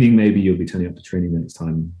 your training. Maybe you'll be turning up to training the next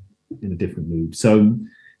time in a different mood. So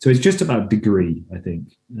it's just about degree, I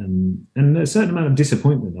think, and a certain amount of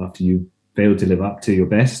disappointment after you failed to live up to your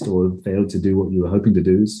best or failed to do what you were hoping to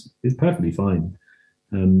do is perfectly fine.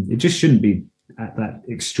 It just shouldn't be at that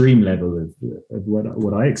extreme level of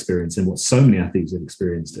what I experienced and what so many athletes have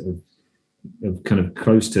experienced of kind of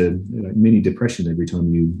close to mini depression every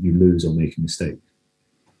time you lose or make a mistake.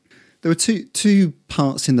 There were two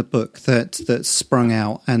parts in the book that sprung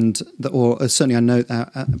out, or certainly I know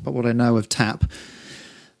but what I know of TAP,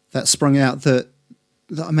 that sprung out that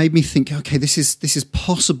made me think, okay, this is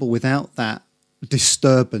possible without that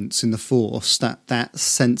disturbance in the force, that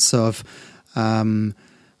sense of I'm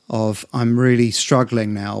really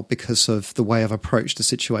struggling now because of the way I've approached the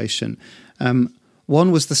situation.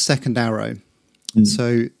 One was the second arrow. And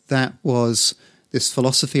so that was this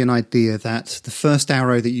philosophy and idea that the first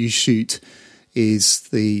arrow that you shoot is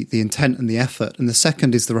the intent and the effort, and the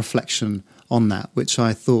second is the reflection on that, which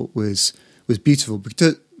I thought was beautiful,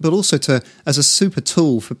 but also as a super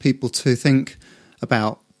tool for people to think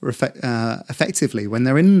about effectively when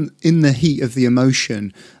they're in the heat of the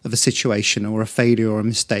emotion of a situation or a failure or a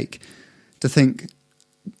mistake, to think,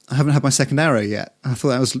 I haven't had my second arrow yet. I thought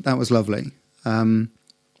that was lovely. And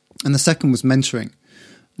the second was mentoring,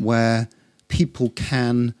 where people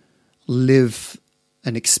can live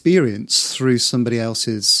an experience through somebody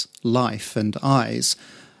else's life and eyes.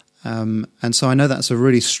 And so I know that's a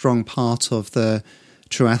really strong part of the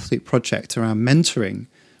True Athlete project around mentoring,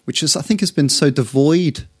 which I think has been so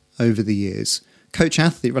devoid over the years.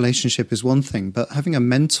 Coach-athlete relationship is one thing, but having a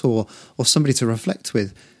mentor or somebody to reflect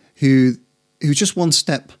with who's just one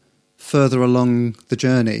step further along the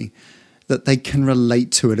journey, that they can relate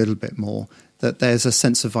to a little bit more, that there's a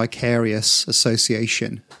sense of vicarious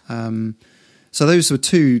association. So those were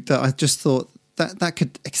two that I just thought that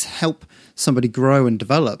could help somebody grow and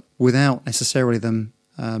develop without necessarily them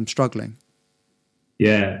struggling.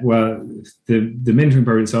 Yeah, well, the mentoring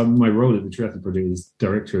program, so my role at the True Athlete Project is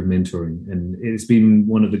Director of Mentoring, and it's been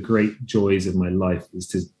one of the great joys of my life is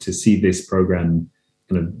to see this program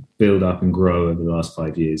kind of build up and grow over the last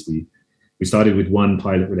 5 years. We started with one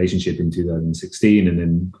pilot relationship in 2016 and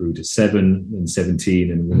then grew to 7 and 17,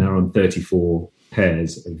 and we're now on 34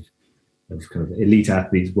 pairs of kind of elite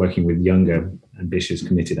athletes working with younger, ambitious,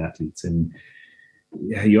 committed athletes. And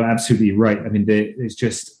yeah, you're absolutely right. I mean,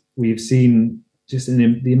 we've seen just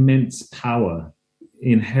the immense power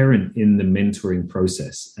inherent in the mentoring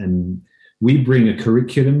process. And we bring a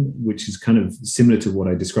curriculum, which is kind of similar to what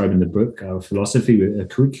I describe in the book, our philosophy, a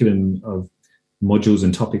curriculum of modules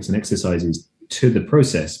and topics and exercises to the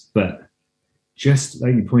process. But just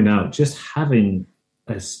like you point out, just having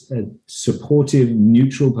a supportive,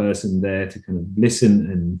 neutral person there to kind of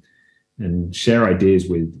listen and share ideas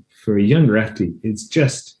with, for a younger athlete, it's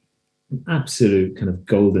an absolute kind of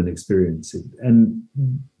golden experience. And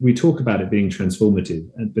we talk about it being transformative,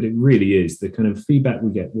 but it really is. The kind of feedback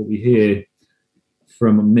we get, what we hear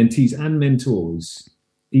from mentees and mentors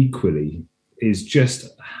equally, is just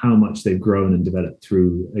how much they've grown and developed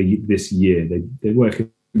through this year. They work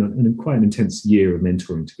in quite an intense year of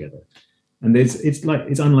mentoring together, and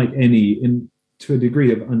it's unlike to a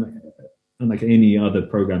degree of unlike any other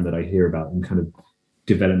program that I hear about in kind of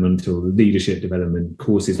developmental leadership development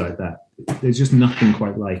courses like that. There's just nothing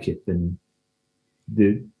quite like it than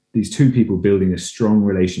these two people building a strong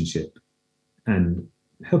relationship and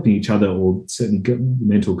helping each other, or certainly the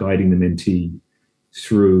mentor guiding the mentee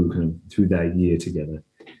through that year together.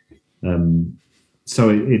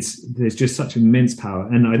 So there's just such immense power,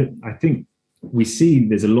 and I think we see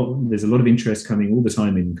there's a lot of interest coming all the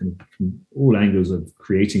time from all angles of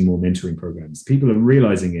creating more mentoring programs. People are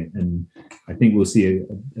realizing it, and I think we'll see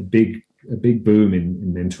a big boom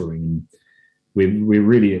in mentoring. And we're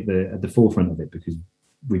really at the forefront of it, because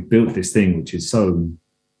we've built this thing which is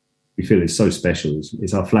we feel is so special.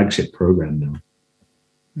 It's our flagship program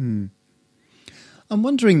now. I'm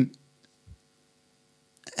wondering,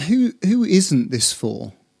 who isn't this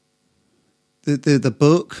for? The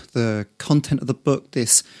book, the content of the book,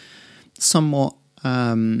 this somewhat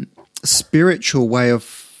spiritual way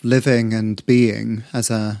of living and being as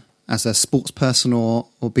a sports person or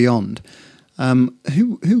beyond.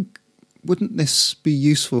 Who wouldn't this be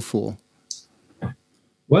useful for?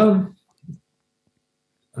 Well,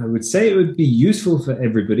 I would say it would be useful for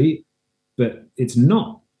everybody, but it's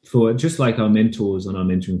not for, just like our mentors on our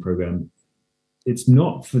mentoring program, it's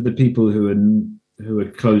not for the people who are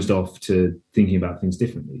closed off to thinking about things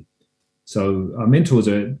differently. So our mentors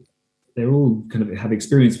they're all kind of have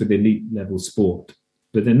experience with elite level sport,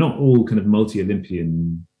 but they're not all kind of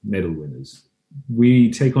multi-Olympian medal winners. We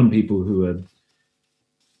take on people who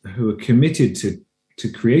are committed to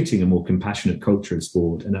creating a more compassionate culture of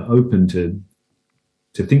sport and are open to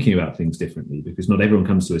thinking about things differently, because not everyone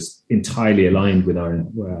comes to us entirely aligned with our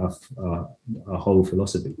whole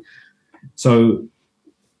philosophy. So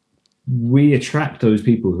we attract those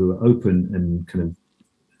people who are open and kind of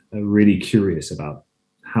are really curious about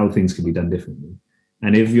how things can be done differently.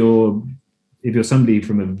 And if you're somebody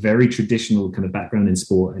from a very traditional kind of background in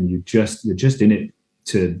sport, and you're just in it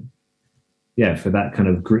for that kind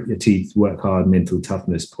of grit your teeth, work hard, mental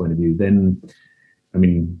toughness point of view, then I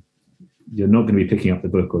mean, you're not going to be picking up the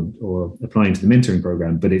book or applying to the mentoring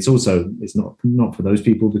program. But it's not for those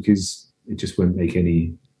people, because it just won't make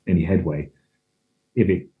any headway. If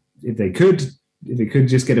they could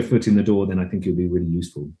just get a foot in the door, then I think it'll be really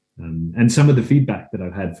useful. And some of the feedback that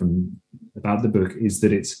I've had about the book is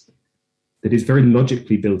that it's very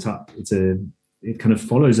logically built up. It kind of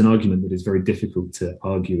follows an argument that is very difficult to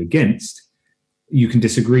argue against. You can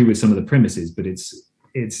disagree with some of the premises, but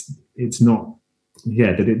it's not.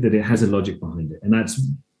 Yeah, that it has a logic behind it, and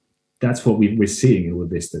that's what we're seeing in all of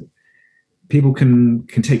this. That people can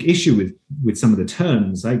take issue with some of the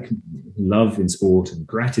terms like love in sport and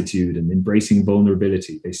gratitude and embracing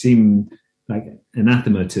vulnerability. They seem like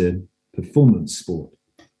anathema to performance sport,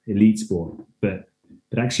 elite sport. But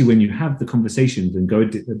actually, when you have the conversations and go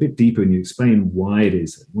a bit deeper and you explain why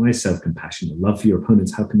self-compassion, love for your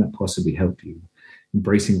opponents, how can that possibly help you?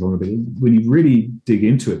 Embracing vulnerability. When you really dig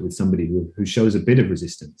into it with somebody who shows a bit of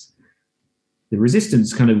resistance, the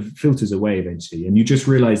resistance kind of filters away eventually, and you just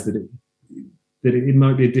realize that it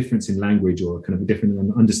might be a difference in language or kind of a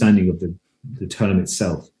different understanding of the term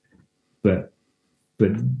itself, but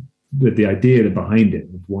the idea behind it,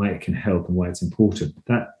 of why it can help and why it's important,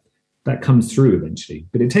 that comes through eventually.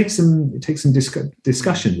 But it takes some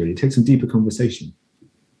discussion, really. It takes some deeper conversation.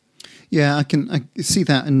 Yeah, I see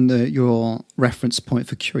that in your reference point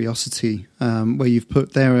for curiosity, where you've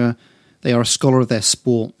put they are a scholar of their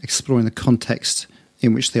sport, exploring the context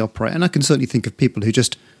in which they operate. And I can certainly think of people who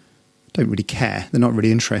just don't really care. They're not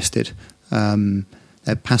really interested.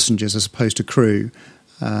 They're passengers as opposed to crew.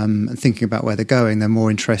 And thinking about where they're going, they're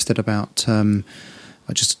more interested about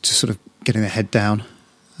just sort of getting their head down.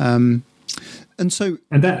 And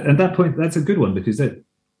that point, that's a good one, because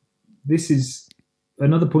this is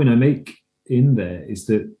another point I make in there, is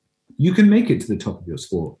that you can make it to the top of your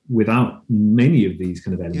sport without many of these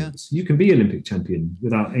kind of elements. Yeah. You can be Olympic champion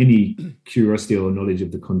without any curiosity or knowledge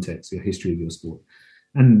of the context or history of your sport.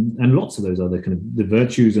 And lots of those other kind of the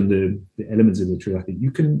virtues and the elements of the triathlete, you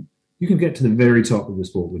can get to the very top of the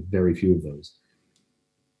sport with very few of those.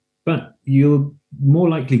 But you'll more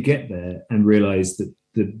likely get there and realize that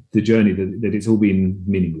the journey, that it's all been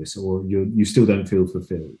meaningless, or you still don't feel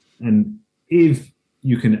fulfilled. And if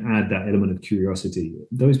you can add that element of curiosity.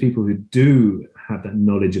 Those people who do have that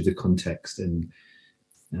knowledge of the context and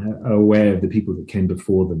are aware of the people that came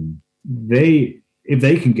before them, if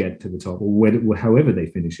they can get to the top, or however they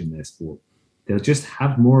finish in their sport, they'll just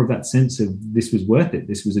have more of that sense of this was worth it.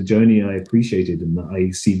 This was a journey I appreciated and that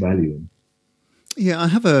I see value in. Yeah, I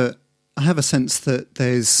have a sense that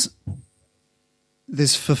there's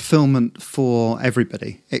fulfillment for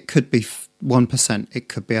everybody. It could be 1%, it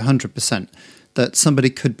could be 100%. That somebody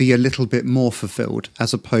could be a little bit more fulfilled,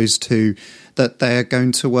 as opposed to that they're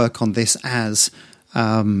going to work on this as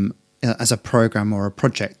a program or a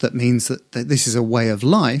project. That means that this is a way of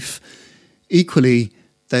life. Equally,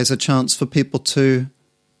 there's a chance for people to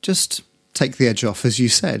just take the edge off, as you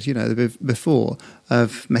said, before,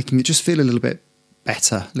 of making it just feel a little bit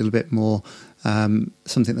better, a little bit more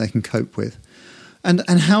something they can cope with. And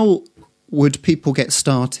how would people get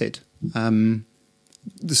started?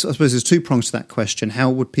 I suppose there's two prongs to that question. How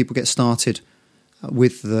would people get started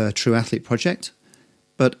with the True Athlete Project?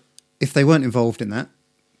 But if they weren't involved in that,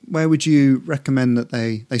 where would you recommend that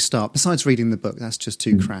they start? Besides reading the book, that's just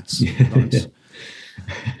too crass.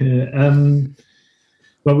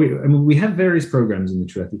 Well, we have various programs in the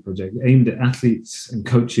True Athlete Project aimed at athletes and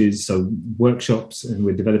coaches, so workshops, and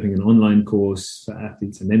we're developing an online course for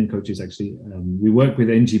athletes and then coaches, actually. We work with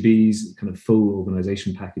NGBs, kind of full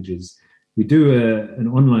organization packages. We do an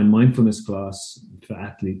online mindfulness class for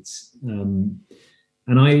athletes.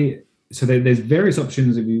 So there's various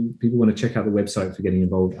options if people want to check out the website for getting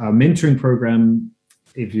involved. Our mentoring program,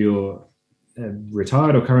 if you're a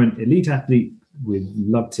retired or current elite athlete, we'd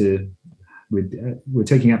love to. We're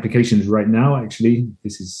taking applications right now, actually.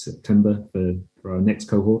 This is September for our next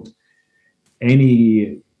cohort.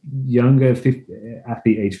 Any younger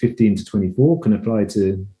athlete age 15 to 24 can apply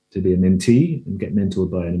to be a mentee and get mentored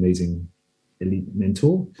by an amazing elite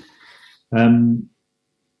mentor. And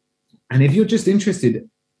if you're just interested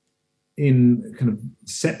in kind of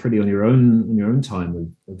separately on your own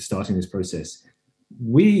time of starting this process,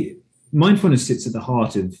 mindfulness sits at the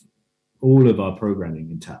heart of all of our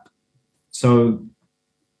programming in TAP. So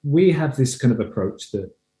we have this kind of approach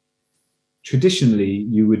that traditionally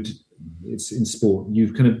it's in sport,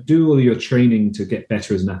 you kind of do all your training to get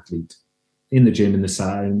better as an athlete in the gym, in the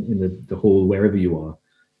sauna, in the hall, wherever you are,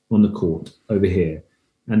 on the court over here.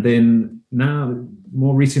 And then now,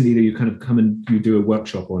 more recently, you kind of come and you do a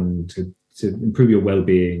workshop on to improve your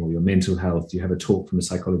well-being or your mental health. You have a talk from a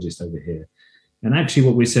psychologist over here. And actually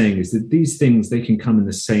what we're saying is that these things, they can come in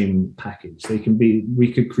the same package.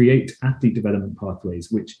 We could create athlete development pathways,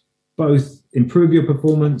 which both improve your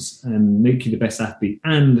performance and make you the best athlete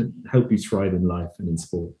and help you thrive in life and in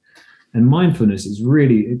sport. And mindfulness is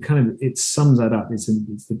really, it sums that up. It's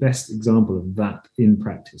the best example of that in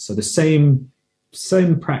practice. So the same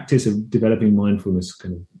practice of developing mindfulness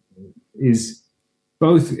is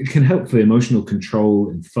both, it can help for emotional control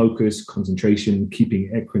and focus, concentration,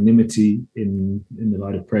 keeping equanimity in the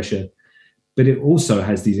light of pressure. But it also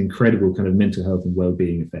has these incredible kind of mental health and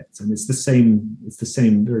well-being effects. And it's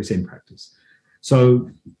the very same practice. So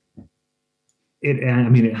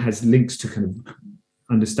it has links to kind of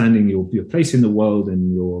understanding your place in the world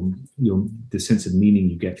and the sense of meaning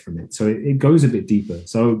you get from it. So it goes a bit deeper.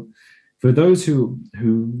 So for those who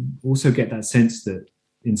also get that sense that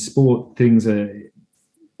in sport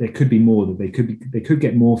there could be more, that they could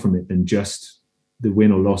get more from it than just the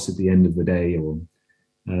win or loss at the end of the day, or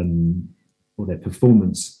their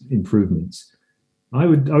performance improvements. I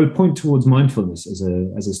would point towards mindfulness as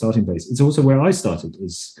a starting place. It's also where I started,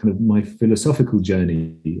 as kind of my philosophical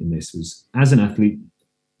journey in this was as an athlete,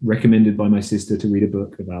 recommended by my sister to read a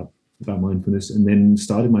book about mindfulness, and then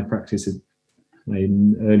started my practice at my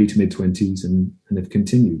early to mid 20s and have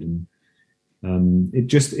continued. And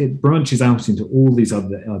it branches out into all these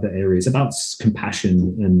other areas about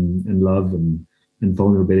compassion and love and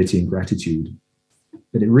vulnerability and gratitude.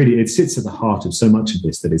 But it sits at the heart of so much of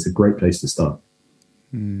this that it's a great place to start.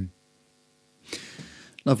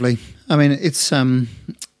 Lovely. I mean, it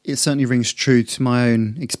certainly rings true to my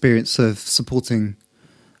own experience of supporting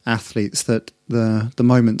athletes, that the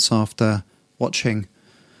moments after watching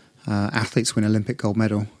athletes win Olympic gold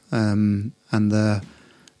medal and the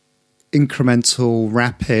incremental,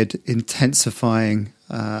 rapid, intensifying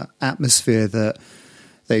atmosphere that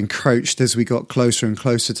they encroached as we got closer and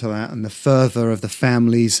closer to that, and the fervour of the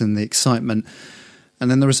families and the excitement, and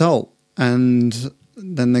then the result. And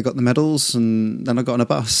then they got the medals, and then I got on a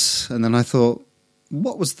bus, and then I thought,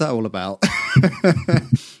 what was that all about?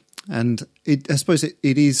 And I suppose it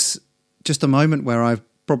is just a moment where I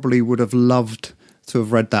probably would have loved to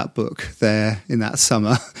have read that book there in that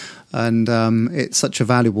summer. And it's such a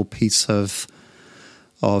valuable piece of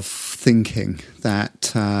of thinking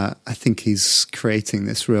that I think is creating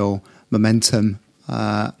this real momentum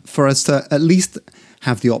for us to at least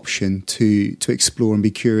have the option to explore and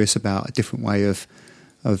be curious about a different way of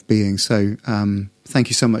being. So thank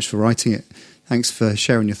you so much for writing it. Thanks for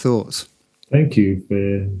sharing your thoughts. Thank you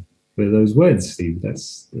for those words, Steve.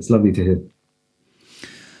 That's lovely to hear.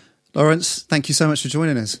 Laurence, thank you so much for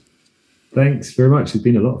joining us. Thanks very much. It's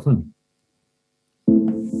been a lot of fun.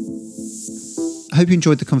 I hope you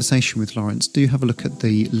enjoyed the conversation with Laurence. Do have a look at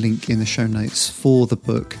the link in the show notes for the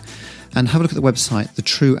book, and have a look at the website,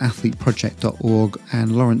 thetrueathleteproject.org,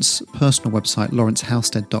 and Laurence's personal website,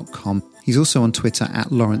 laurencehalsted.com. He's also on Twitter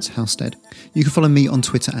at Laurence Halsted. You can follow me on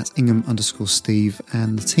Twitter at Ingham_Steve,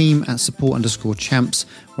 and the team at support_champs.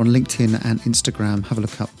 We're on LinkedIn and Instagram. Have a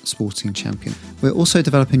look up Sporting Champion. We're also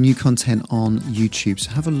developing new content on YouTube,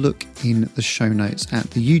 so have a look in the show notes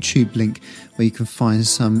at the YouTube link, where you can find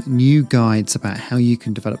some new guides about how you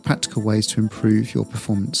can develop practical ways to improve your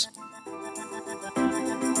performance.